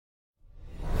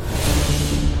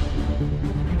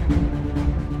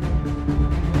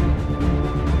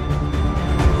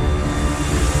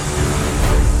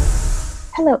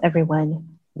Hello,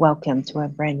 everyone. Welcome to a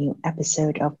brand new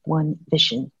episode of One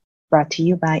Vision, brought to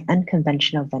you by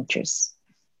Unconventional Ventures.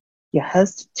 Your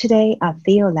hosts today are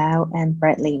Theo Lau and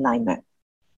Bradley Limer,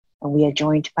 and we are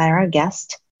joined by our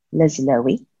guest, Liz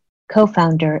Lowy,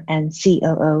 co-founder and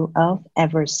COO of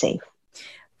EverSafe.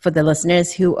 For the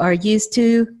listeners who are used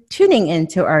to tuning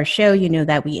into our show, you know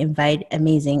that we invite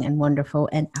amazing and wonderful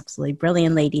and absolutely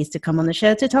brilliant ladies to come on the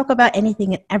show to talk about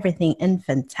anything and everything in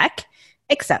fintech,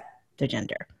 except their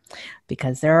gender,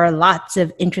 because there are lots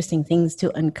of interesting things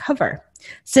to uncover.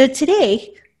 So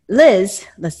today, Liz,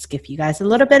 let's give you guys a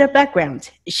little bit of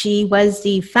background. She was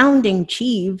the founding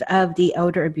chief of the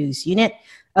Elder Abuse Unit,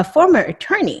 a former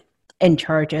attorney in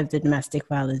charge of the Domestic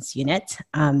Violence Unit,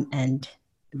 and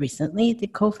recently the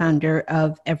co-founder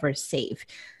of EverSafe.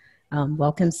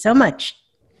 Welcome so much.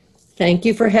 Thank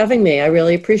you for having me. I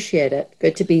really appreciate it.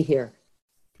 Good to be here.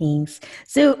 Thanks.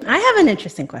 So I have an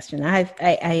interesting question. I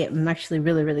am actually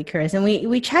really curious, and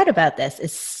we chat about this. It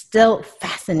still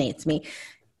fascinates me.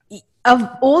 Of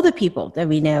all the people that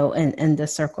we know in the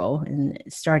circle and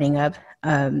starting up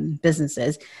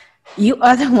businesses, you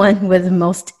are the one with the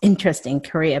most interesting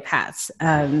career paths.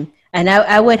 And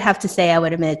I would have to say, I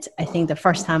would admit, I think the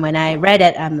first time when I read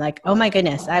it, I'm like, oh my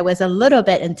goodness, I was a little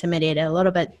bit intimidated, a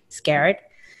little bit scared.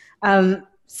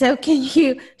 So can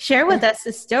you share with us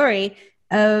the story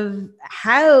of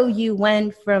how you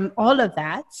went from all of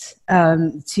that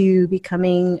to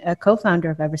becoming a co-founder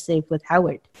of EverSafe with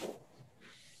Howard?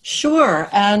 Sure.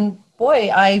 And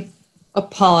boy, I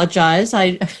apologize.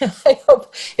 I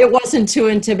hope it wasn't too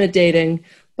intimidating,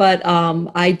 but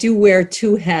I do wear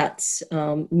two hats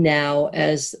now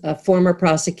as a former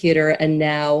prosecutor and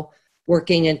now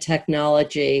working in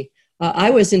technology. I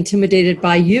was intimidated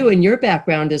by you and your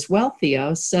background as well,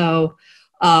 Theo. So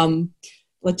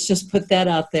let's just put that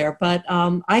out there. But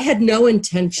I had no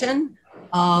intention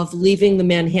of leaving the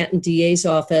Manhattan DA's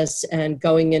office and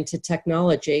going into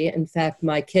technology. In fact,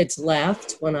 my kids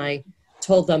laughed when I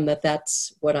told them that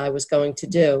that's what I was going to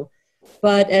do.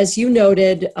 But as you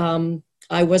noted,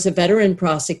 I was a veteran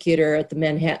prosecutor at the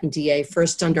Manhattan DA,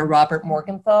 first under Robert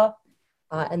Morgenthau,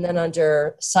 and then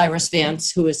under Cyrus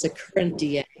Vance, who is the current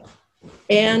DA.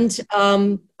 And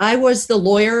I was the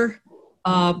lawyer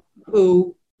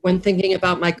who, when thinking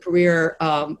about my career,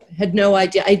 had no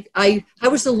idea. I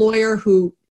was a lawyer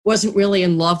who wasn't really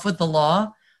in love with the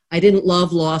law. I didn't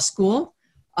love law school,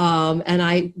 and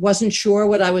I wasn't sure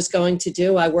what I was going to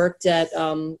do. I worked at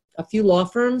a few law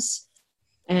firms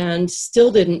and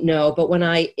still didn't know. But when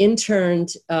I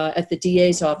interned at the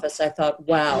DA's office, I thought,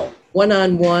 wow,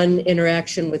 one-on-one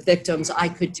interaction with victims, I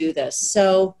could do this.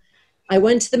 So I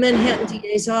went to the Manhattan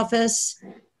DA's office,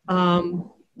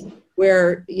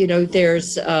 where, you know,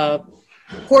 there's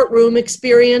courtroom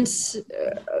experience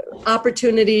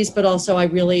opportunities, but also I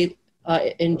really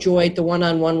enjoyed the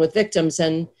one-on-one with victims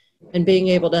and being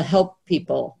able to help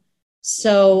people.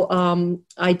 So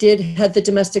I did head the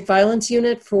domestic violence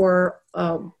unit for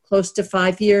close to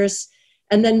 5 years,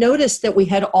 and then noticed that we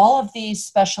had all of these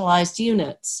specialized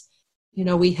units. You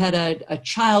know, we had a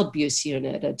child abuse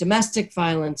unit, a domestic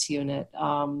violence unit,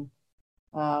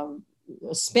 a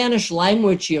Spanish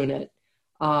language unit,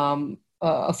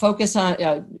 a focus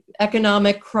on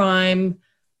economic crime,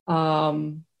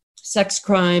 sex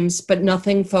crimes, but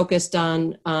nothing focused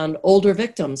on older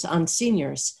victims, on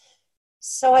seniors.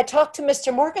 So I talked to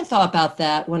Mr. Morgenthau about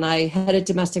that when I headed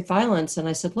domestic violence, and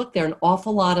I said, look, there are an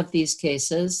awful lot of these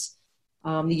cases.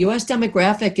 The U.S.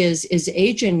 demographic is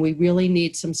aging. We really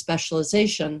need some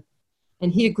specialization.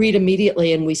 And he agreed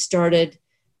immediately, and we started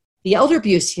the elder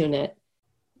abuse unit.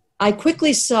 I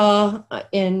quickly saw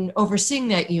in overseeing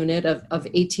that unit of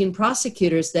 18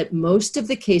 prosecutors that most of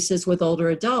the cases with older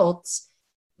adults,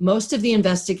 most of the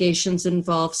investigations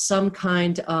involve some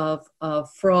kind of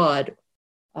fraud,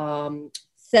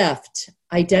 theft,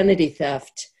 identity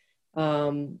theft,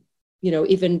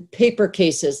 even paper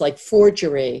cases like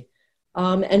forgery.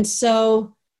 And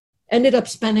so ended up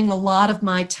spending a lot of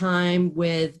my time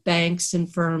with banks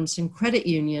and firms and credit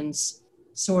unions,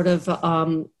 sort of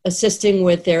assisting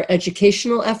with their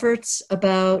educational efforts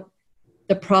about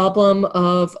the problem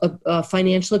of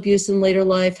financial abuse in later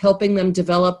life, helping them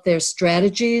develop their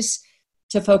strategies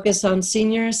to focus on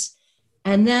seniors.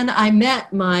 And then I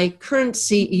met my current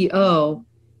CEO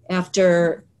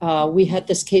after we had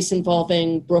this case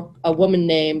involving a woman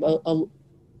named, a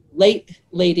late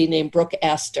lady named Brooke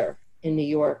Astor in New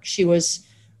York. She was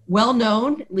well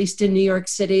known, at least in New York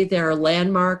City. There are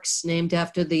landmarks named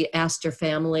after the Astor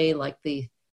family, like the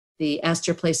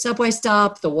Astor Place subway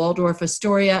stop, the Waldorf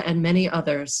Astoria, and many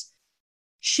others.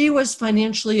 She was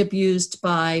financially abused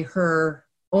by her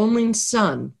only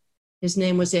son, His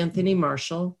name was Anthony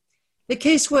Marshall. The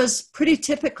case was pretty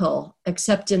typical,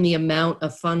 except in the amount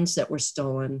of funds that were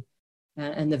stolen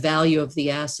and the value of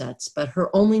the assets. But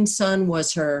her only son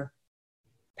was her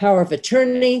power of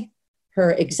attorney,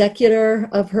 her executor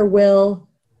of her will,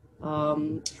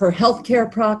 her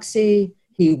healthcare proxy.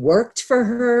 He worked for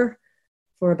her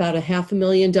for about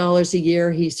 $500,000 a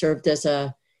year. He served as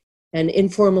an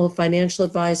informal financial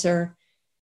advisor.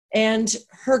 And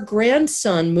her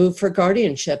grandson moved for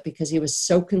guardianship because he was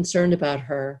so concerned about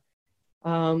her.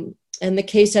 And the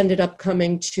case ended up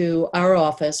coming to our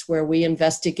office where we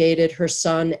investigated her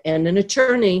son and an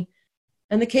attorney,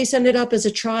 and the case ended up as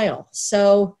a trial.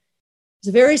 So it's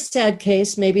a very sad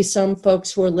case. Maybe some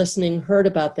folks who are listening heard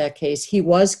about that case. He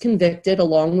was convicted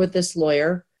along with this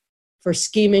lawyer for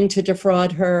scheming to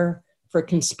defraud her, for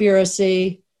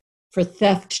conspiracy, for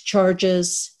theft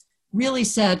charges. Really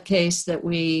sad case that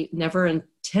we never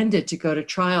intended to go to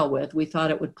trial with. We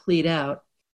thought it would plead out.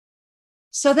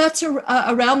 So that's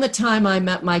around the time I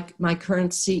met my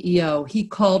current CEO. He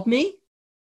called me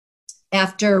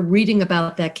after reading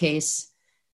about that case,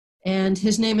 and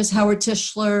his name is Howard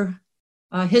Tischler.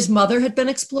 His mother had been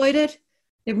exploited.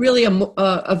 It really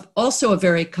also a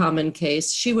very common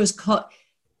case.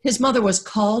 His mother was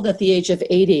called at the age of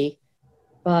 80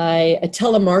 by a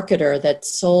telemarketer that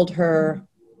sold her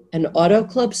an auto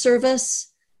club service.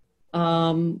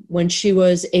 When she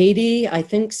was 80, I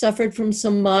think suffered from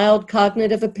some mild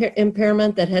cognitive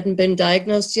impairment that hadn't been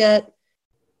diagnosed yet.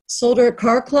 Sold her a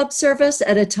car club service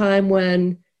at a time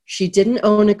when she didn't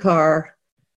own a car,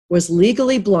 was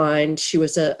legally blind. She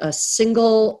was a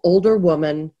single older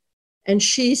woman, and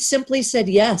she simply said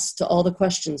yes to all the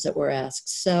questions that were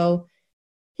asked. So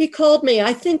he called me.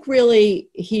 I think really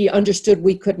he understood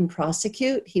we couldn't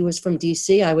prosecute. He was from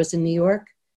DC. I was in New York.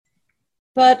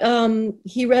 But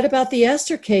he read about the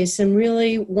Esther case and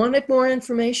really wanted more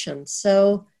information.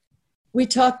 So we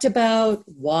talked about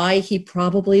why he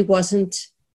probably wasn't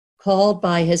called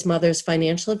by his mother's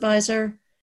financial advisor.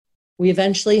 We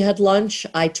eventually had lunch.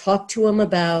 I talked to him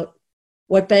about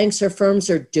what banks or firms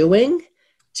are doing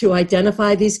to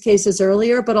identify these cases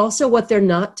earlier, but also what they're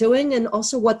not doing and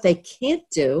also what they can't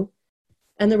do.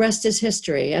 And the rest is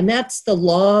history. And that's the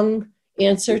long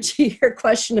answer to your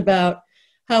question about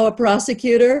how a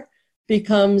prosecutor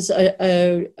becomes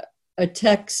a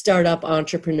tech startup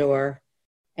entrepreneur.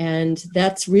 And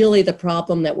that's really the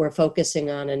problem that we're focusing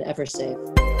on in Eversafe.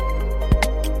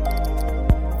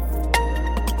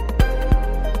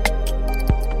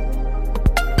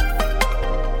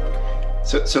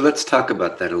 So let's talk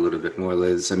about that a little bit more,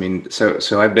 Liz. I mean,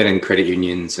 so I've been in credit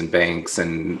unions and banks,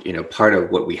 and part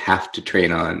of what we have to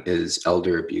train on is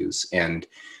elder abuse and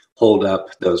hold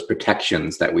up those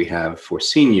protections that we have for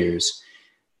seniors.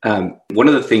 One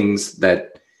of the things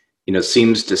that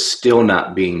seems to still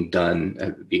not being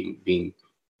done, being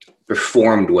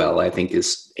performed well, I think,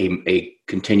 is a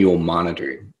continual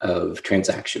monitoring of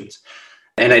transactions.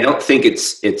 And I don't think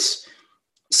it's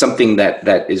something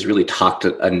that is really talked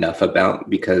enough about,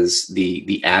 because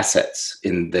the assets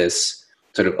in this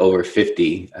sort of over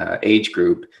 50 age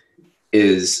group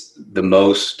is the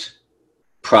most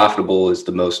profitable, is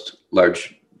the most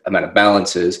large amount of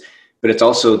balances, but it's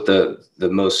also the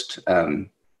most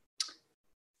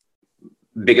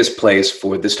biggest place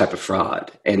for this type of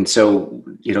fraud. And so,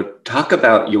 talk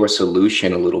about your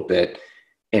solution a little bit,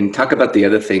 and talk about the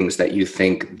other things that you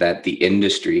think that the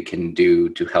industry can do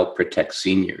to help protect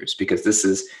seniors, because this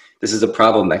is a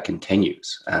problem that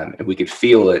continues, and we could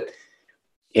feel it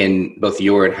in both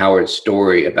your and Howard's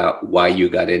story about why you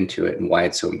got into it and why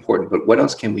it's so important. But what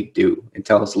else can we do? And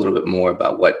tell us a little bit more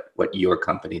about what your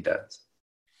company does.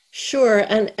 Sure.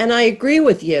 And I agree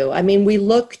with you. I mean, we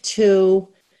look to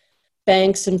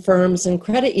banks and firms and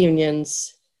credit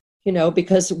unions,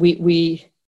 because we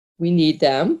need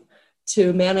them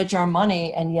to manage our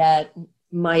money. And yet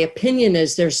my opinion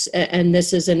is and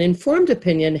this is an informed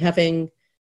opinion, having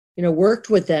worked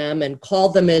with them and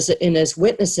called them as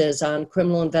witnesses on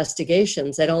criminal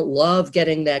investigations. They don't love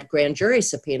getting that grand jury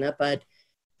subpoena, but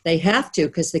they have to,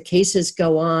 because the cases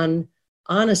go on,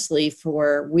 honestly,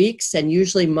 for weeks and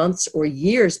usually months or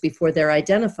years before they're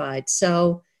identified.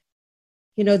 So,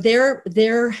 they're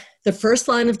the first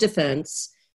line of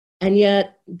defense, and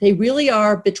yet they really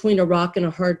are between a rock and a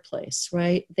hard place,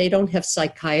 right? They don't have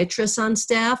psychiatrists on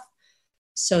staff,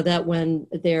 so that when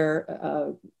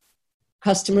they're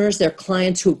customers, they're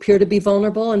clients who appear to be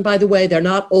vulnerable. And by the way, they're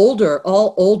not all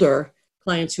older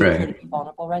clients who appear to be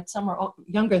vulnerable, right? Some are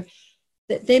younger.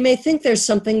 They may think there's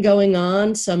something going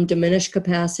on, some diminished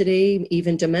capacity,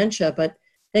 even dementia, but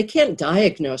they can't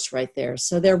diagnose right there.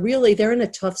 So they're in a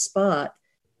tough spot.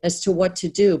 as to what to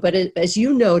do. But as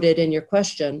you noted in your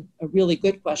question, a really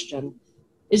good question,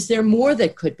 is there more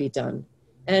that could be done?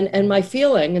 And my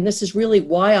feeling, and this is really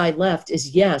why I left, is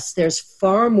yes, there's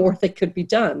far more that could be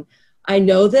done. I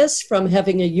know this from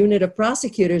having a unit of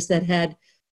prosecutors that had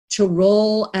to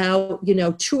roll out,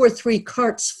 2 or 3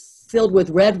 carts filled with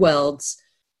Redwelds,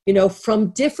 from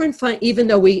different, even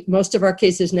though most of our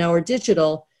cases now are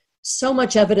digital, so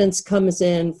much evidence comes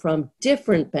in from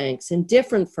different banks and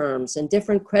different firms and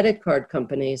different credit card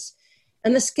companies.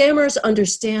 And the scammers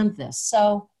understand this.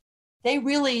 So they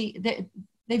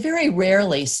very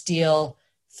rarely steal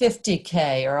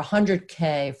 50K or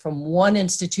 100K from one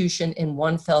institution in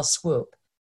one fell swoop.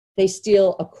 They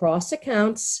steal across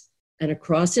accounts and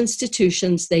across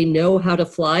institutions. They know how to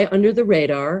fly under the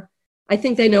radar. I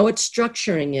think they know what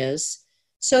structuring is,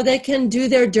 so they can do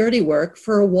their dirty work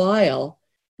for a while,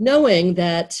 knowing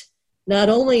that not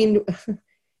only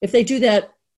if they do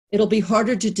that, it'll be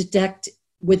harder to detect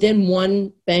within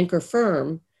one bank or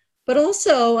firm, but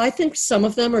also I think some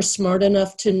of them are smart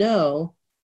enough to know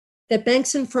that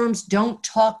banks and firms don't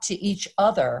talk to each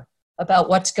other about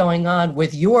what's going on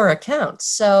with your accounts.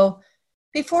 So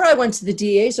before I went to the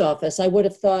DA's office, I would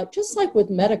have thought, just like with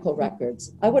medical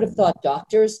records, I would have thought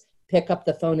doctors pick up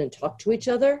the phone and talk to each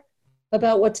other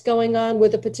about what's going on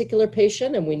with a particular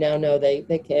patient. And we now know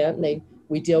they can't,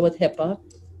 we deal with HIPAA.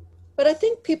 But I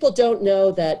think people don't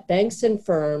know that banks and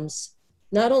firms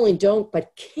not only don't,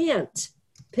 but can't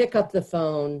pick up the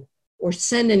phone or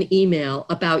send an email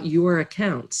about your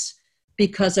accounts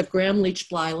because of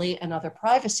Gramm-Leach-Bliley and other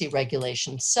privacy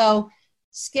regulations. So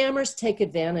scammers take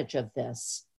advantage of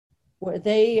this.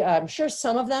 I'm sure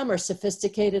some of them are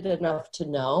sophisticated enough to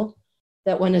know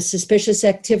that when a suspicious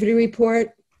activity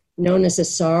report, known as a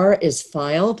SAR, is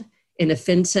filed in a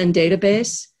FinCEN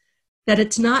database, that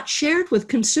it's not shared with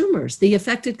consumers, the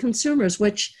affected consumers,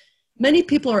 which many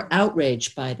people are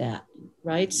outraged by that,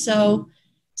 right? So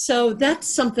that's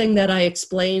something that I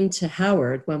explained to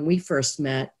Howard when we first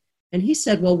met. And he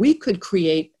said, well, we could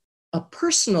create a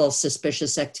personal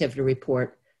suspicious activity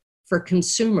report for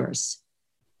consumers.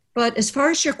 But as far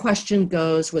as your question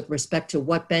goes with respect to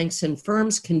what banks and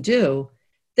firms can do,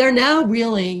 they're now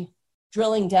really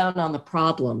drilling down on the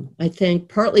problem. I think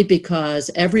partly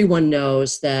because everyone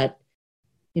knows that,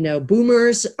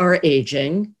 boomers are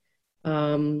aging.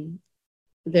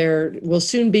 There will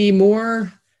soon be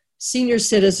more senior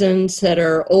citizens that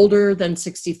are older than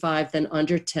 65 than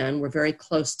under 10. We're very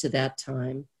close to that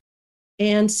time.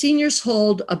 And seniors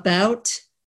hold about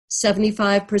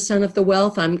 75% of the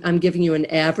wealth. I'm giving you an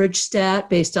average stat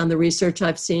based on the research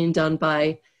I've seen done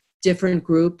by different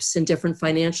groups and different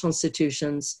financial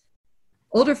institutions.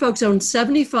 Older folks own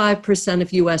 75%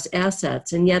 of US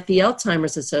assets, and yet the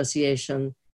Alzheimer's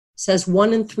Association says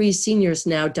 1 in 3 seniors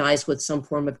now dies with some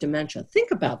form of dementia.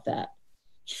 Think about that.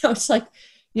 It's like,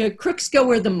 crooks go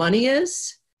where the money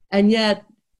is, and yet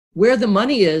where the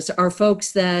money is are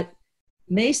folks that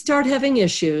may start having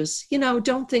issues.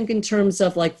 Don't think in terms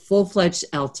of like full-fledged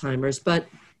Alzheimer's, but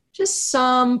just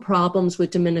some problems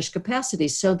with diminished capacity,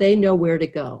 so they know where to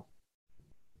go.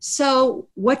 So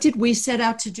what did we set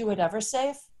out to do at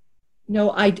Eversafe?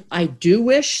 I do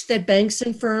wish that banks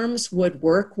and firms would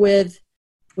work with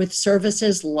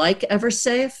services like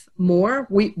Eversafe more.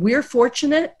 We're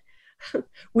fortunate.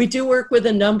 We do work with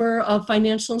a number of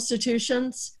financial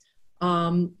institutions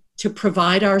to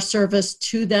provide our service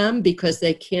to them because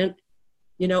they can't,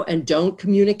 and don't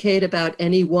communicate about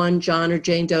any one John or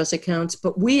Jane Doe's accounts.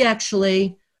 But we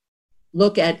actually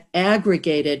look at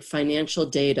aggregated financial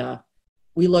data.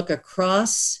 We look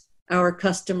across our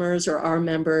customers or our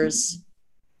members'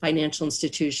 financial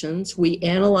institutions. We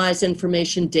analyze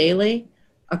information daily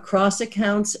across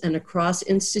accounts and across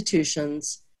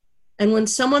institutions. And when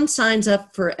someone signs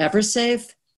up for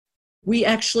Eversafe, we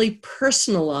actually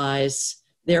personalize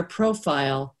their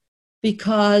profile,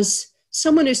 because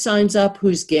someone who signs up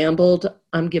who's gambled,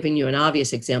 I'm giving you an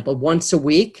obvious example, once a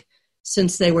week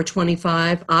since they were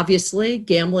 25, obviously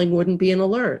gambling wouldn't be an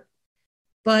alert.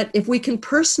 But if we can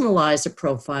personalize a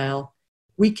profile,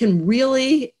 we can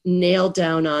really nail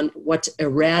down on what's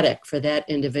erratic for that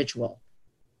individual.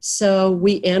 So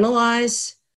we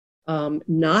analyze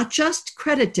not just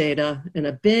credit data, and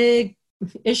a big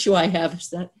issue I have is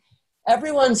that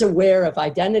everyone's aware of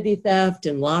identity theft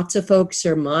and lots of folks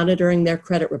are monitoring their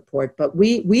credit report, but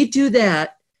we do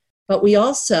that, but we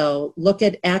also look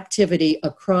at activity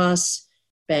across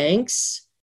banks,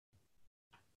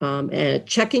 and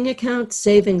checking accounts,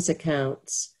 savings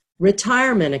accounts,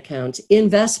 retirement accounts,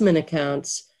 investment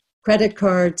accounts, credit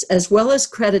cards, as well as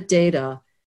credit data.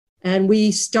 And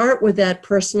we start with that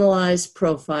personalized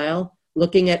profile,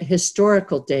 looking at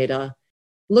historical data.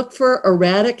 look for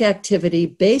erratic activity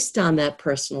based on that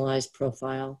personalized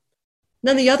profile.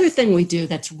 Now, the other thing we do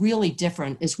that's really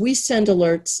different is we send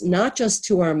alerts not just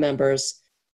to our members,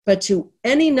 but to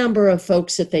any number of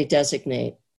folks that they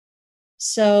designate.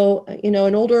 So, an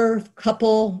older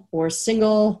couple or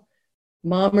single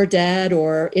mom or dad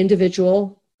or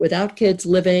individual without kids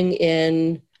living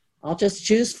in, I'll just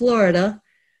choose Florida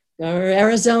or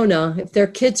Arizona, if their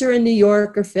kids are in New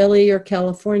York or Philly or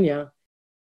California,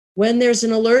 when there's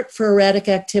an alert for erratic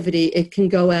activity, it can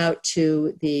go out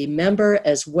to the member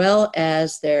as well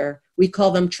as we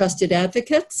call them trusted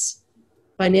advocates.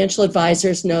 Financial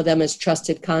advisors know them as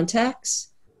trusted contacts.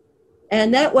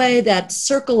 And that way, that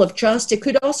circle of trust, it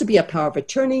could also be a power of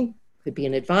attorney, could be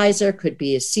an advisor, could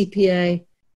be a CPA.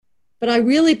 But I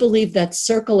really believe that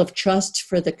circle of trust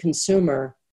for the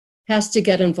consumer has to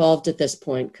get involved at this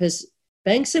point, because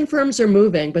banks and firms are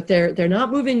moving, but they're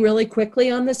not moving really quickly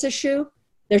on this issue.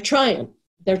 They're trying.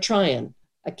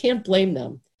 I can't blame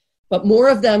them. But more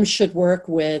of them should work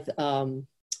with fintech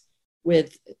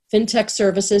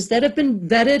services that have been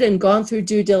vetted and gone through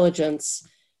due diligence.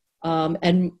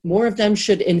 And more of them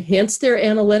should enhance their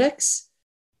analytics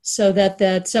so that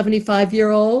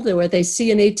 75-year-old, where they see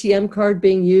an ATM card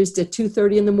being used at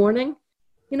 2:30 in the morning,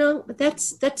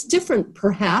 that's different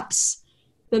perhaps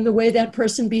than the way that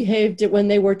person behaved when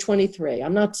they were 23.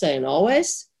 I'm not saying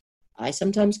always. I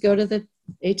sometimes go to the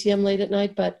ATM late at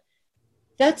night, but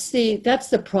that's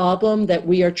the problem that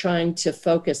we are trying to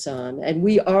focus on. And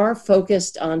we are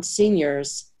focused on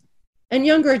seniors and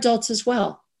younger adults as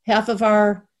well. Half of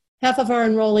our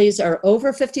enrollees are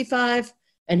over 55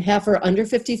 and half are under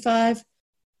 55.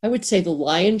 I would say the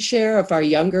lion's share of our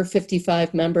younger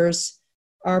 55 members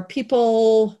are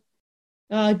people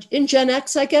in Gen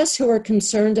X, I guess, who are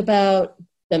concerned about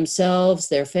themselves,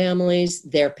 their families,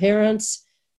 their parents,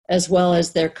 as well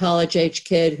as their college-age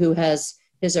kid who has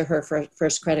his or her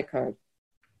first credit card.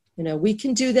 We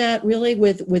can do that really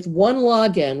with one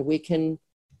login. We can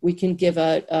give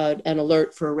an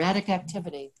alert for erratic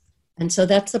activity. And so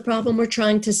that's the problem we're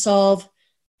trying to solve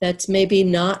that's maybe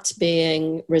not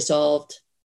being resolved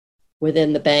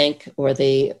within the bank or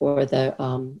the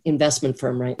investment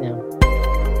firm right now.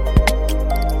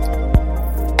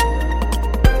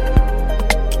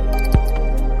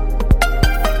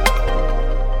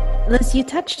 Liz, you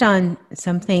touched on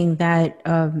something that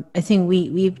I think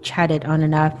we've chatted on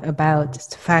enough about,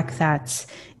 the fact that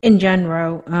in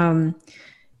general,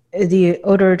 the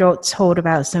older adults hold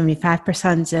about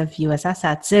 75% of U.S.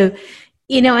 assets. So,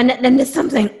 and it's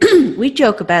something we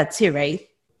joke about too, right?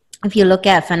 If you look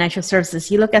at financial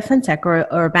services, you look at fintech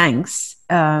or banks,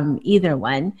 either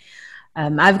one.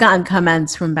 I've gotten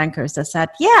comments from bankers that said,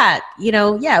 we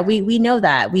know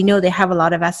that. We know they have a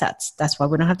lot of assets. That's why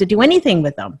we don't have to do anything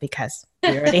with them because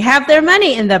we already have their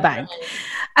money in the bank.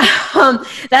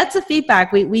 That's a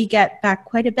feedback we get back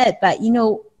quite a bit. But,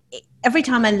 every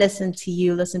time I listen to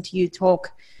you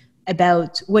talk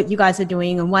about what you guys are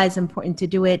doing and why it's important to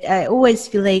do it, I always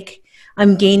feel like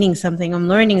I'm gaining something. I'm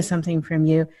learning something from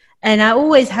you. And I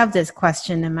always have this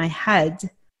question in my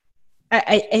head.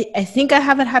 I think I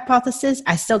have a hypothesis.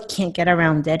 I still can't get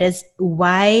around it. Is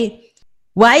why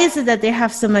is it that they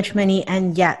have so much money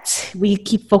and yet we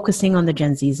keep focusing on the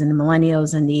Gen Zs and the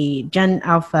millennials and the Gen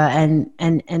Alpha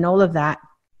and all of that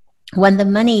when the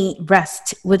money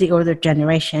rests with the older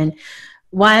generation?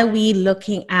 Why are we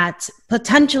looking at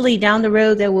potentially down the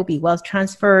road there will be wealth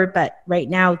transfer, but right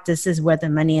now this is where the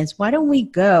money is? Why don't we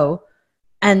go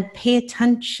and pay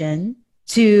attention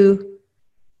to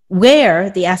where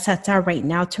the assets are right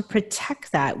now to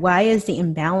protect that? Why is the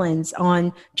imbalance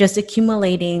on just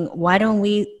accumulating? Why don't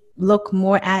we look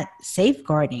more at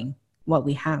safeguarding what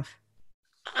we have?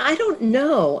 I don't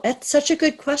know. That's such a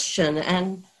good question.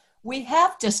 And we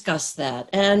have discussed that.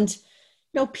 And,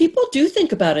 people do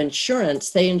think about insurance.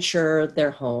 They insure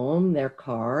their home, their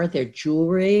car, their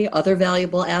jewelry, other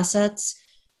valuable assets.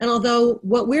 And although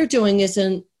what we're doing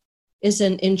isn't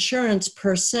insurance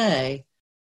per se,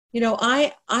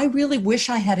 I really wish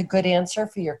I had a good answer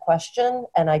for your question,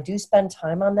 and I do spend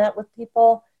time on that with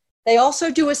people. They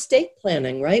also do estate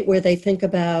planning, right, where they think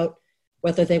about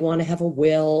whether they want to have a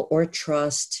will or a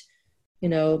trust.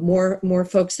 More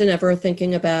folks than ever are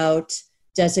thinking about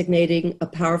designating a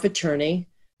power of attorney,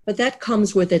 but that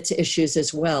comes with its issues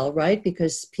as well, right,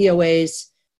 because POAs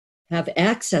have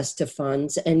access to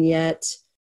funds, and yet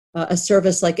a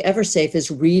service like Eversafe is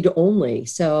read-only.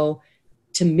 So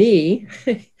to me,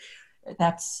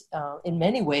 that's in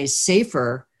many ways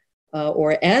safer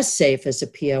or as safe as a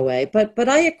POA. But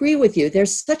I agree with you.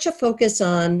 There's such a focus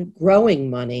on growing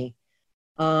money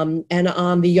and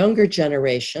on the younger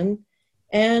generation.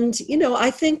 And,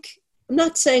 I think I'm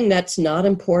not saying that's not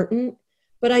important,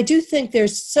 but I do think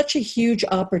there's such a huge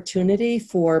opportunity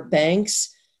for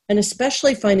banks and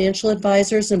especially financial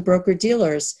advisors and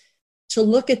broker-dealers to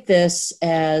look at this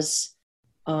as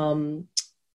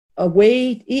a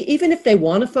way, even if they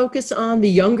want to focus on the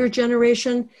younger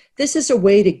generation, this is a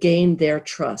way to gain their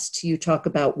trust. You talk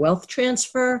about wealth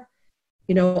transfer.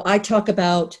 I talk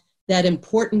about that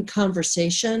important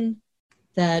conversation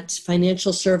that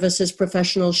financial services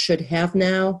professionals should have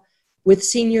now with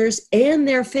seniors and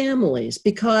their families,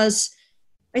 because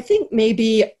I think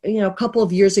maybe, a couple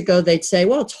of years ago, they'd say,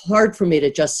 well, it's hard for me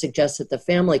to just suggest that the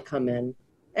family come in.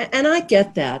 And I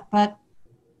get that, but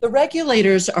the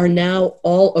regulators are now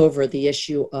all over the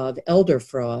issue of elder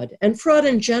fraud and fraud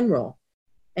in general.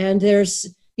 And there's,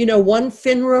 one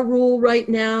FINRA rule right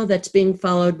now that's being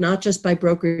followed not just by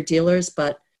broker-dealers,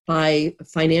 but by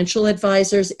financial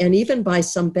advisors and even by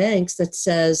some banks that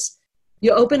says,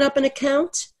 you open up an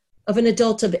account of an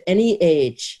adult of any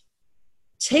age,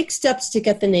 take steps to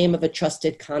get the name of a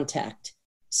trusted contact.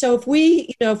 So if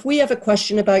we have a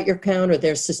question about your account or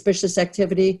there's suspicious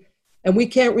activity and we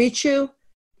can't reach you,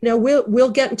 we'll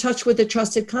get in touch with a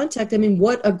trusted contact. I mean,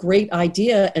 what a great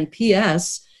idea. And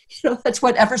P.S., that's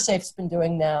what Eversafe's been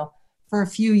doing now for a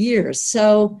few years.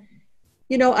 So,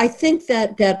 I think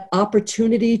that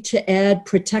opportunity to add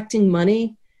protecting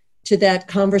money to that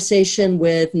conversation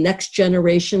with next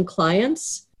generation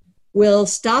clients will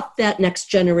stop that next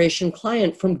generation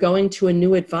client from going to a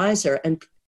new advisor. And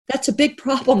that's a big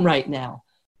problem right now.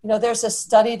 There's a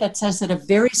study that says that a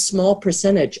very small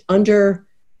percentage, under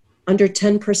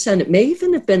 10%, it may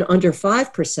even have been under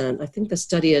 5%. I think the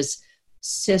study is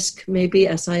SISK, maybe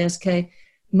SISK.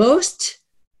 Most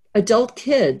adult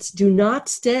kids do not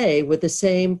stay with the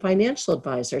same financial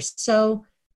advisor. So,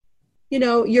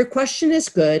 your question is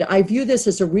good. I view this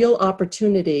as a real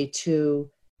opportunity to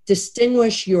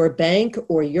distinguish your bank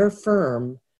or your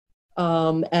firm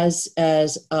as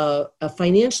a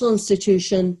financial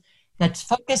institution that's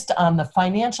focused on the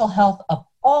financial health of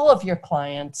all of your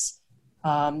clients,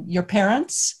 your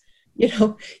parents,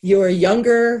 your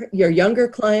younger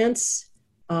clients,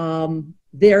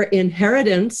 their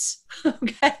inheritance.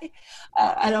 Okay,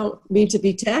 I don't mean to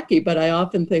be tacky, but I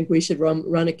often think we should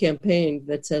run a campaign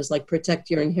that says protect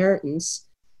your inheritance.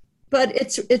 But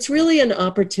it's really an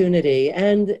opportunity,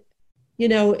 and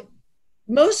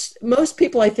most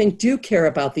people I think do care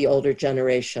about the older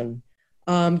generation,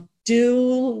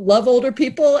 do love older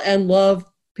people and love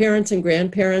parents and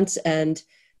grandparents, and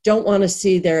don't want to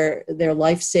see their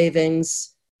life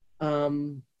savings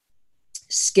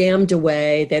scammed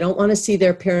away. They don't want to see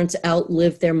their parents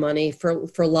outlive their money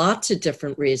for lots of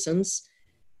different reasons.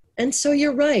 And so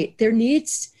you're right. There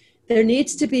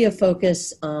needs to be a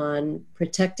focus on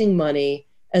protecting money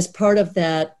as part of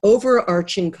that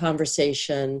overarching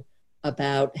conversation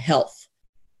about health.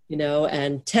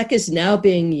 And tech is now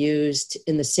being used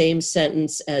in the same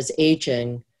sentence as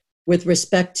aging with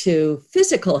respect to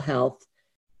physical health.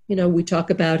 We talk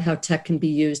about how tech can be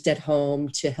used at home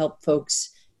to help folks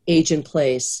age in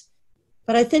place.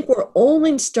 But I think we're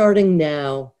only starting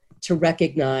now to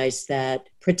recognize that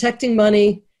protecting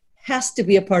money has to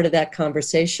be a part of that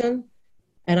conversation.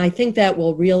 And I think that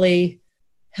will really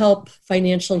help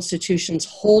financial institutions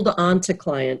hold on to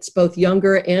clients, both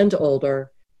younger and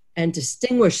older, and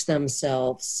distinguish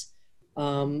themselves,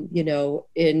 in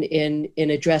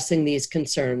addressing these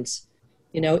concerns.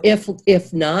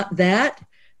 If not that,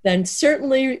 then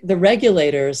certainly the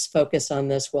regulators' focus on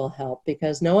this will help,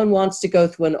 because no one wants to go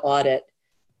through an audit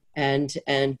and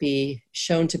be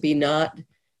shown to be not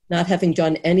having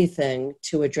done anything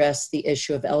to address the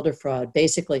issue of elder fraud.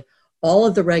 Basically, all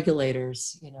of the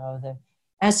regulators, the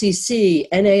SEC,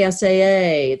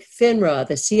 NASAA, FINRA,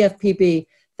 the CFPB,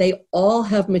 they all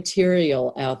have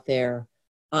material out there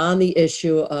on the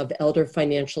issue of elder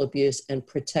financial abuse and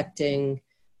protecting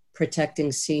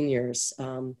seniors.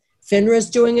 FINRA is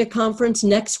doing a conference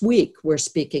next week we're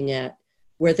speaking at,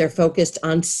 where they're focused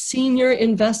on senior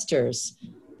investors.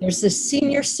 There's the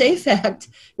Senior Safe Act.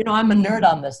 I'm a nerd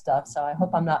on this stuff, so I hope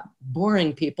I'm not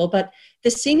boring people, but the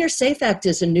Senior Safe Act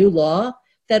is a new law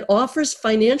that offers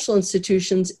financial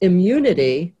institutions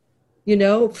immunity,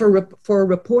 for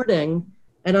reporting.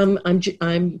 And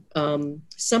I'm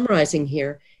summarizing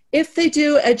here. If they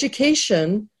do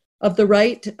education of the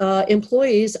right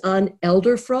employees on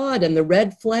elder fraud and the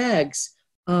red flags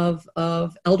of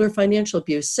elder financial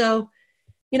abuse. So,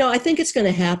 I think it's going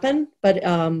to happen, but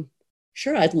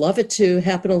sure, I'd love it to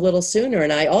happen a little sooner.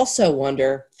 And I also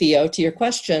wonder, Theo, to your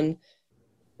question,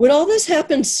 would all this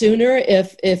happen sooner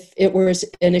if it was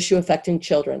an issue affecting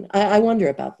children? I wonder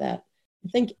about that. I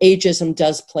think ageism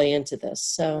does play into this.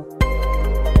 So.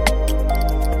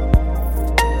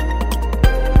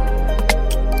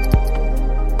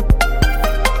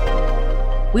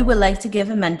 We would like to give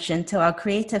a mention to our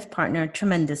creative partner,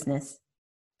 Tremendousness.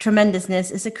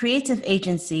 Tremendousness is a creative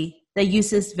agency that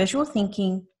uses visual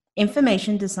thinking,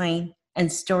 information design, and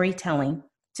storytelling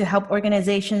to help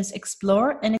organizations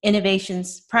explore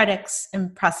innovations, products,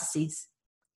 and processes.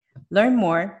 Learn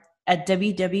more at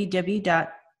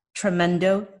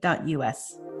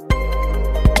www.tremendo.us.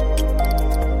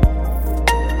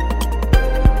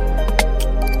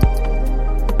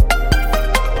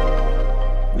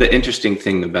 The interesting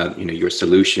thing about your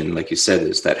solution, like you said,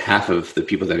 is that half of the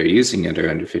people that are using it are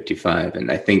under 55,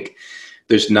 and I think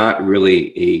there's not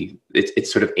really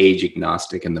it's sort of age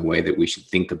agnostic in the way that we should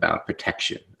think about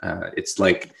protection. It's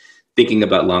like thinking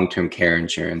about long-term care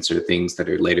insurance or things that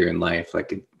are later in life,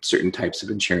 like certain types of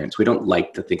insurance. We don't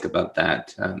like to think about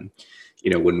that,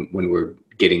 when we're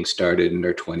getting started in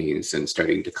our 20s and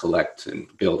starting to collect and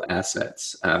build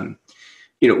assets. One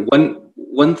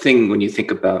thing when you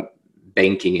think about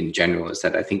banking in general is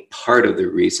that I think part of the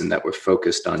reason that we're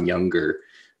focused on younger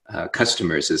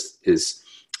customers is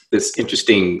this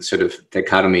interesting sort of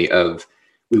dichotomy of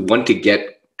we want to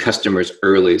get customers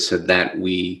early so that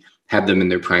we have them in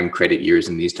their prime credit years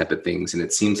and these type of things. And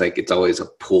it seems like it's always a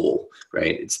pull,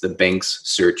 right? It's the bank's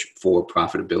search for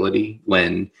profitability,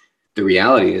 when the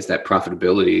reality is that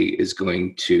profitability is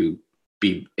going to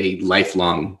be a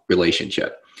lifelong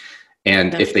relationship.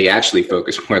 And if they actually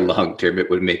focus more long-term, it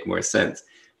would make more sense.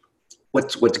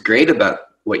 What's great about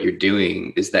what you're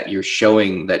doing is that you're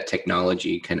showing that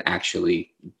technology can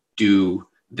actually do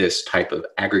this type of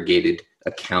aggregated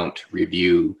account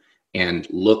review and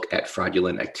look at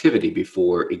fraudulent activity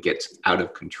before it gets out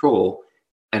of control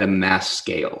at a mass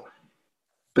scale.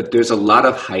 But there's a lot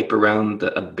of hype around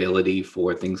the ability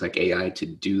for things like AI to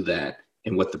do that,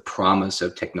 and what the promise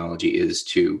of technology is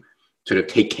to sort of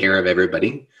take care of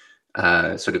everybody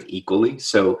sort of equally.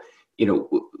 So,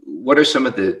 what are some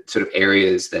of the sort of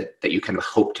areas that you kind of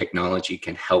hope technology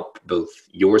can help both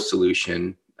your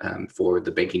solution for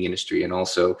the banking industry, and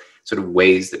also sort of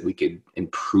ways that we could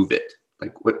improve it?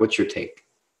 Like, what's your take?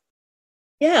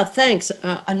 Yeah, thanks.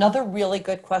 Another really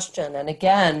good question. And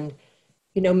again,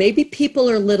 maybe people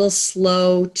are a little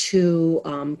slow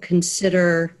to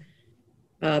consider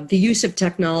the use of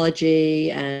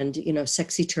technology and,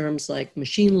 sexy terms like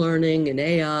machine learning and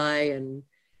AI and,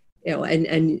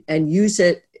 and use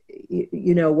it,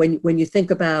 when you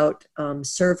think about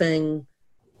serving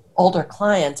older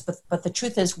clients, but the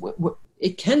truth is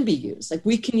it can be used. Like,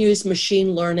 we can use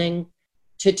machine learning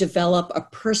to develop a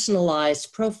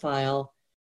personalized profile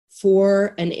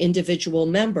for an individual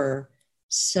member.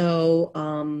 So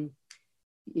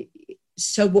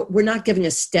we're not giving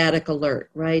a static alert,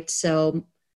 right? So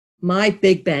my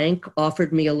big bank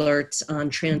offered me alerts on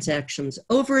transactions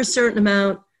over a certain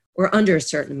amount or under a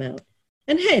certain amount.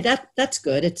 And hey, that's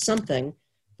good. It's something.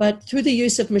 But through the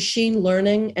use of machine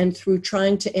learning and through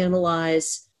trying to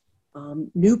analyze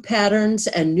new patterns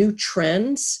and new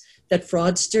trends that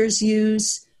fraudsters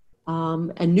use,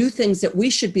 and new things that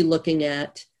we should be looking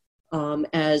at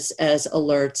as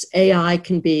alerts, AI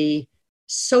can be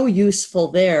so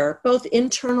useful there, both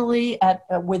internally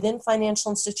within financial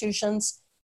institutions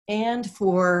and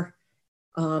for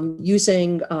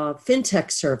using fintech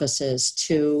services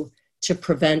to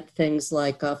prevent things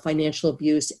like financial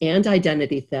abuse and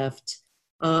identity theft.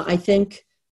 I think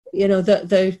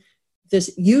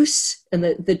this use and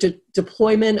the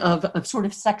deployment of sort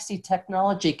of sexy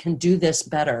technology can do this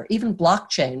better. Even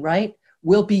blockchain, right,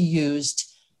 will be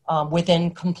used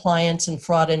within compliance and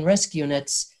fraud and risk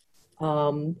units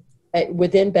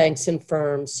within banks and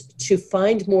firms to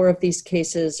find more of these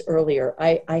cases earlier.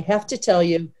 I have to tell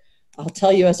you, I'll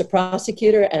tell you as a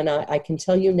prosecutor, and I can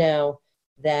tell you now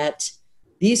that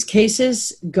these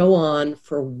cases go on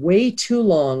for way too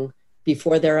long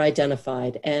before they're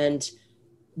identified. And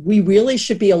we really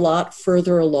should be a lot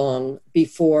further along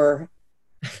before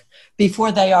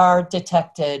they are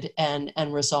detected and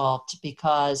resolved,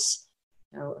 because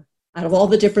out of all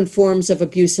the different forms of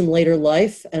abuse in later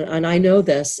life, and I know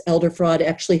this, elder fraud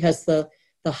actually has the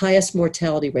highest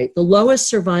mortality rate, the lowest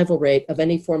survival rate of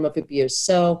any form of abuse.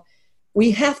 So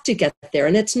we have to get there.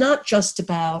 And it's not just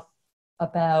about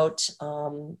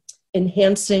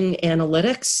enhancing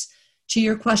analytics. To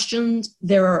your question,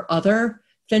 there are other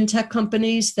fintech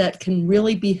companies that can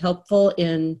really be helpful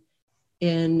in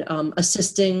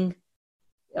assisting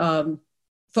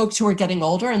folks who are getting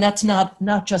older, and that's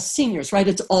not just seniors, right?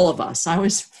 It's all of us. I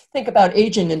always think about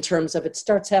aging in terms of it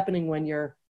starts happening when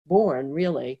you're born,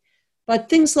 really. But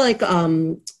things like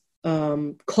call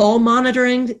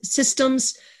monitoring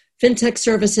systems, fintech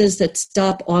services that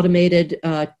stop automated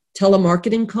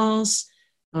telemarketing calls,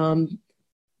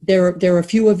 there are a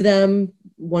few of them.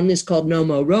 One is called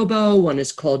NomoRobo, one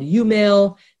is called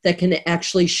Umail, that can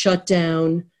actually shut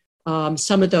down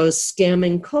some of those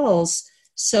scamming calls,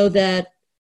 so that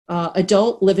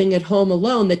adult living at home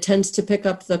alone that tends to pick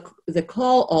up the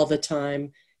call all the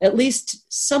time, at least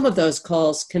some of those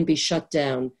calls can be shut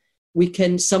down.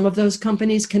 Some of those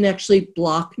companies can actually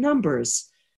block numbers.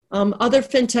 Other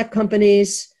fintech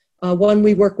companies, one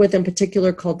we work with in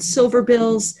particular called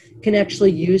Silverbills, can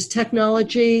actually use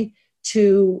technology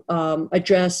to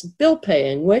address bill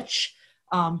paying, which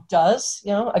does,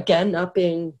 again, not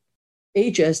being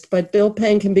ageist, but bill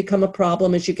paying can become a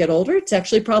problem as you get older. It's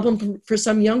actually a problem for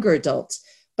some younger adults,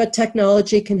 but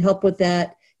technology can help with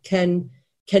that, can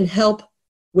help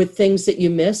with things that you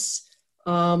miss.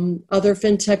 Other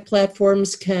fintech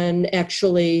platforms can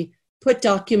actually put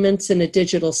documents in a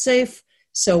digital safe.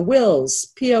 So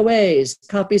wills, POAs,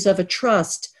 copies of a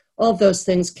trust, all of those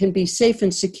things can be safe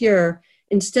and secure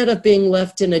instead of being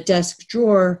left in a desk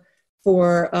drawer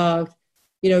for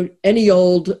any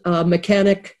old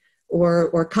mechanic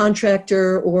or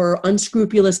contractor or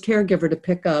unscrupulous caregiver to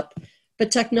pick up.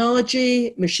 But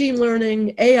technology, machine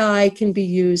learning, AI can be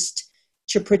used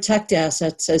to protect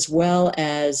assets as well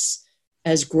as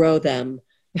grow them,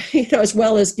 as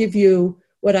well as give you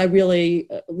what I really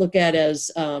look at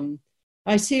as,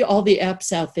 I see all the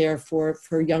apps out there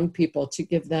for young people to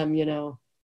give them,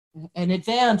 an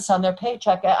advance on their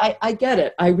paycheck. I get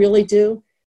it. I really do.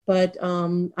 But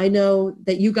I know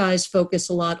that you guys focus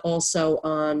a lot also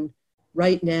on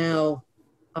right now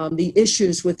the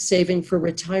issues with saving for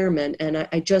retirement. And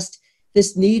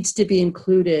this needs to be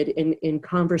included in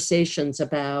conversations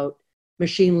about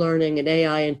machine learning and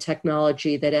AI and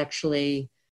technology that actually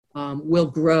will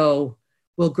grow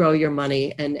your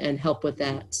money and help with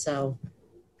that. So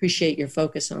appreciate your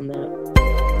focus on that.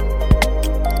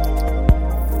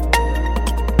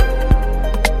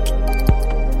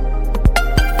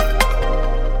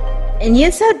 And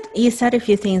you said a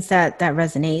few things that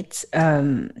resonates.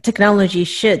 Technology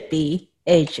should be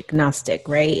age agnostic,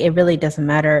 right? It really doesn't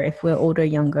matter if we're older or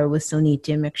younger. We still need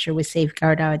to make sure we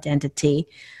safeguard our identity.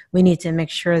 We need to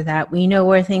make sure that we know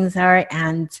where things are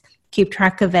and keep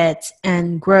track of it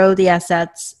and grow the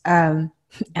assets.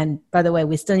 And by the way,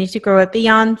 we still need to grow it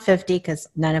beyond 50 because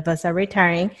none of us are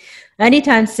retiring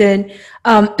anytime soon.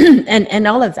 And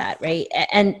all of that, right?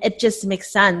 And it just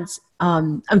makes sense.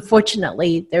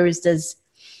 Unfortunately, there is this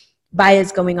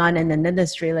bias going on in an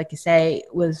industry, like you say,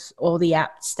 with all the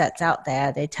apps that's out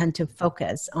there. They tend to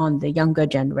focus on the younger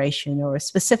generation or a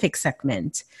specific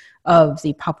segment of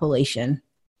the population.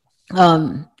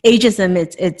 Ageism,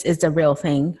 it's a real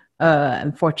thing.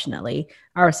 Unfortunately,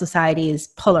 our society is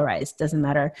polarized. Doesn't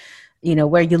matter,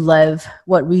 where you live,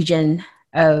 what region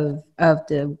of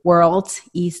the world,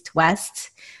 east,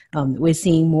 west. We're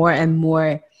seeing more and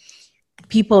more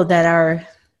people that are,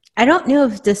 I don't know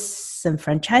if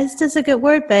disenfranchised is a good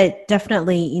word, but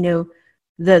definitely,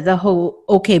 the whole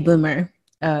okay boomer,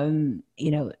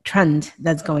 trend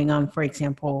that's going on. For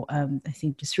example, I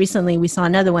think just recently we saw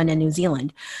another one in New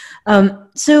Zealand.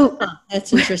 So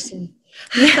that's interesting.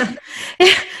 Yeah,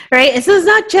 right. So it's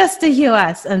not just the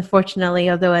U.S., unfortunately,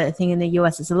 although I think in the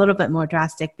U.S. it's a little bit more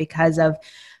drastic because of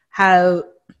how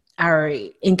our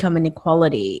income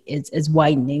inequality is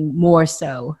widening more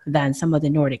so than some of the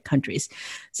Nordic countries.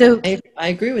 So I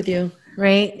agree with you.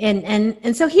 Right.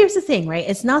 And so here's the thing, right?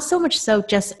 It's not so much so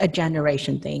just a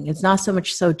generation thing. It's not so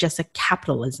much so just a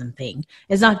capitalism thing.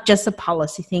 It's not just a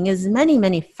policy thing. It's many,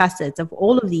 many facets of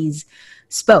all of these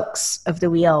spokes of the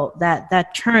wheel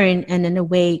that turn and in a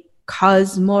way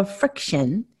cause more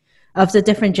friction of the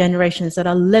different generations that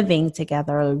are living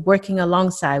together or working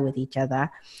alongside with each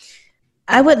other.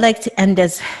 I would like to end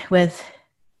this with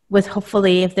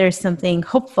hopefully, if there's something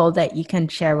hopeful that you can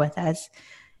share with us.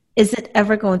 Is it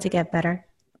ever going to get better?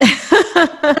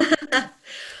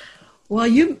 Well,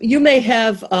 you may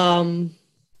have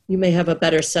a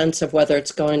better sense of whether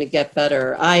it's going to get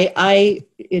better. I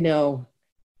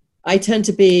tend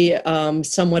to be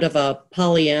somewhat of a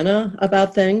Pollyanna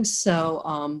about things.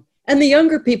 So, and the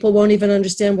younger people won't even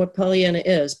understand what Pollyanna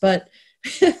is, but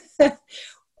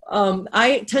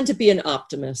I tend to be an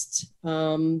optimist,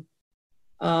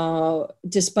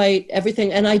 despite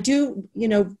everything. And I do,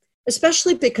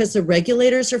 especially because the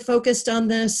regulators are focused on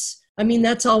this. I mean,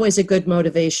 that's always a good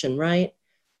motivation, right?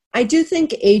 I do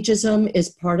think ageism is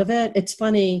part of it. It's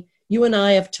funny, you and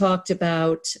I have talked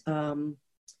about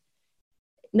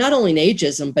not only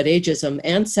ageism, but ageism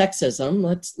and sexism.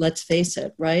 Let's face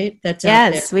it, right? That's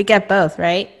yes, we get both,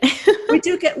 right? we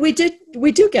do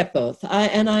get both.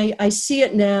 I see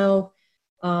it now.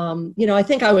 I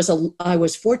think I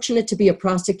was fortunate to be a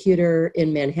prosecutor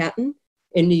in Manhattan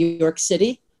in New York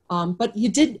City. But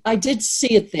I did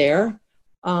see it there.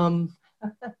 And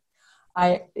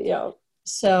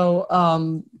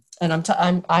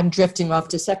I'm drifting off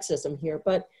to sexism here,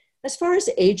 but as far as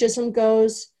ageism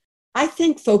goes, I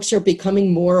think folks are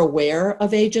becoming more aware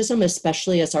of ageism,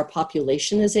 especially as our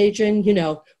population is aging.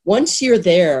 Once you're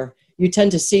there, you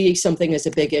tend to see something as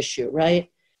a big issue, right?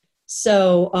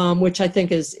 So, which I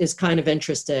think is kind of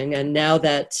interesting. And now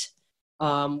that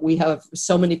we have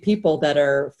so many people that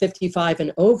are 55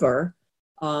 and over,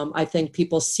 I think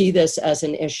people see this as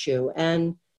an issue.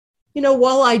 And,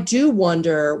 while I do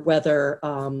wonder whether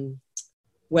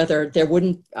there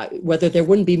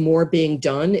wouldn't be more being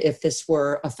done if this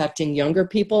were affecting younger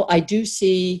people, I do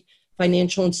see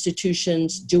financial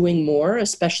institutions doing more,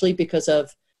 especially because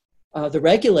of the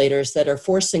regulators that are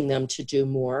forcing them to do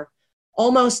more.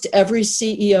 Almost every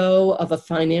CEO of a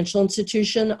financial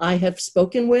institution I have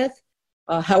spoken with,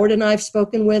 Howard and I have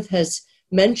spoken with, has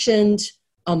mentioned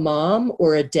a mom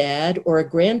or a dad or a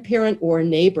grandparent or a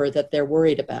neighbor that they're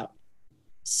worried about.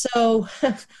 So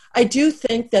I do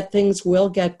think that things will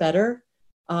get better.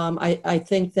 I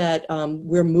think that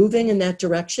we're moving in that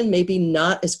direction, maybe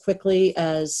not as quickly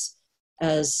as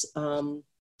I'd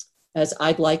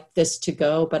like this to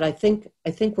go, but I think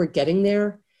we're getting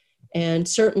there. And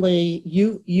certainly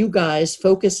you guys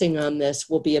focusing on this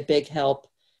will be a big help.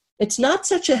 It's not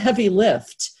such a heavy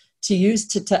lift to use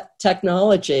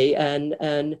technology and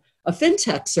a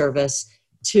fintech service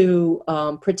to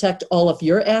protect all of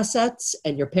your assets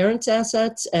and your parents'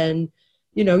 assets and,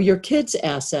 your kids'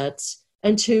 assets,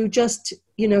 and to just,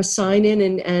 sign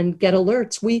in and get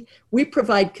alerts. We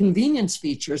provide convenience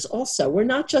features also. We're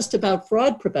not just about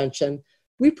fraud prevention.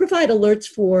 We provide alerts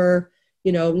for,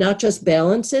 not just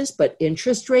balances, but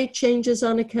interest rate changes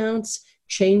on accounts,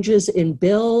 changes in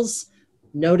bills,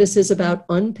 notices about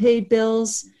unpaid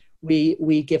bills.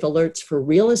 We give alerts for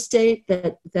real estate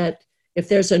that if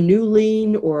there's a new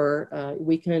lien, or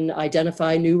we can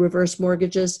identify new reverse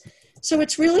mortgages. So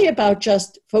it's really about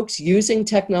just folks using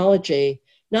technology,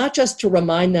 not just to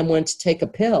remind them when to take a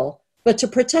pill, but to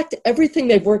protect everything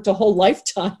they've worked a whole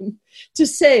lifetime to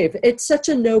save. It's such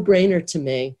a no-brainer to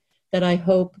me that I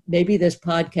hope maybe this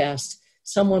podcast,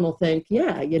 someone will think,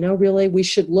 yeah, really, we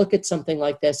should look at something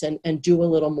like this and do a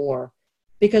little more,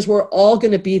 because we're all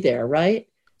going to be there, right?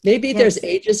 Maybe Yes. There's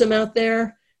ageism out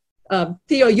there.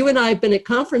 Theo, you and I have been at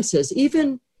conferences,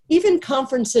 even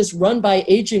conferences run by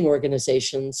aging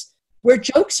organizations, where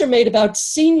jokes are made about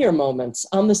senior moments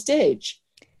on the stage,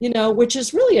 which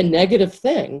is really a negative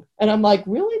thing. And I'm like,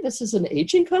 really? This is an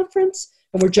aging conference?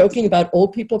 And we're joking about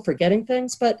old people forgetting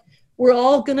things? But we're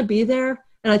all going to be there.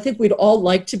 And I think we'd all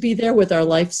like to be there with our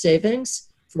life savings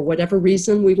for whatever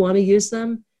reason we want to use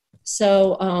them.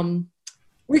 So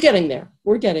we're getting there.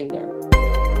 We're getting there.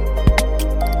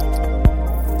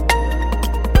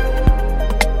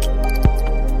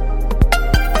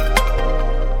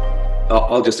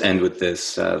 I'll just end with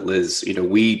this, Liz.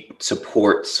 We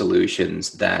support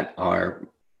solutions that are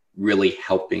really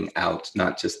helping out,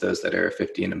 not just those that are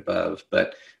 50 and above,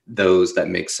 but those that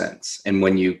make sense. And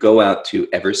when you go out to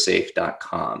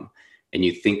eversafe.com and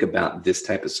you think about this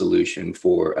type of solution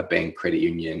for a bank, credit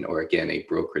union, or again, a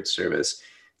brokerage service,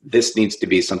 this needs to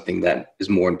be something that is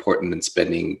more important than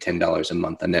spending $10 a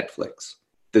month on Netflix.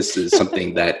 This is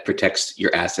something that protects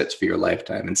your assets for your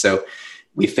lifetime. And so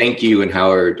we thank you and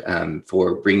Howard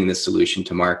for bringing this solution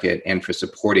to market and for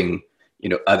supporting,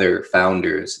 other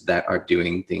founders that are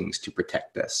doing things to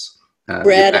protect us.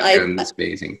 Brad, is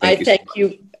amazing.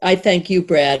 I thank you,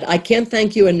 Brad. I can't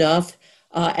thank you enough.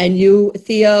 And you,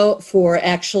 Theo, for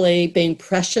actually being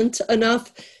prescient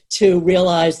enough to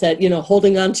realize that,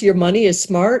 holding on to your money is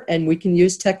smart and we can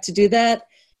use tech to do that.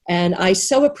 And I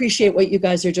so appreciate what you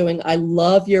guys are doing. I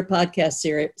love your podcast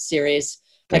series.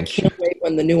 I can't wait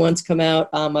when the new ones come out.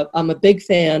 I'm a big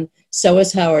fan. So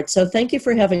is Howard. So thank you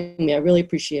for having me. I really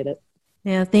appreciate it.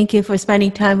 Yeah, thank you for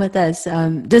spending time with us.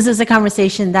 This is a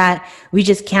conversation that we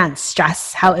just can't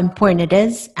stress how important it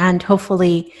is. And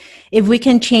hopefully, if we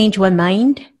can change one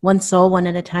mind, one soul, one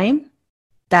at a time,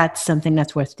 that's something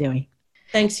that's worth doing.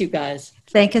 Thanks, you guys.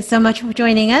 Thank you so much for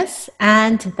joining us.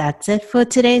 And that's it for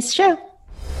today's show.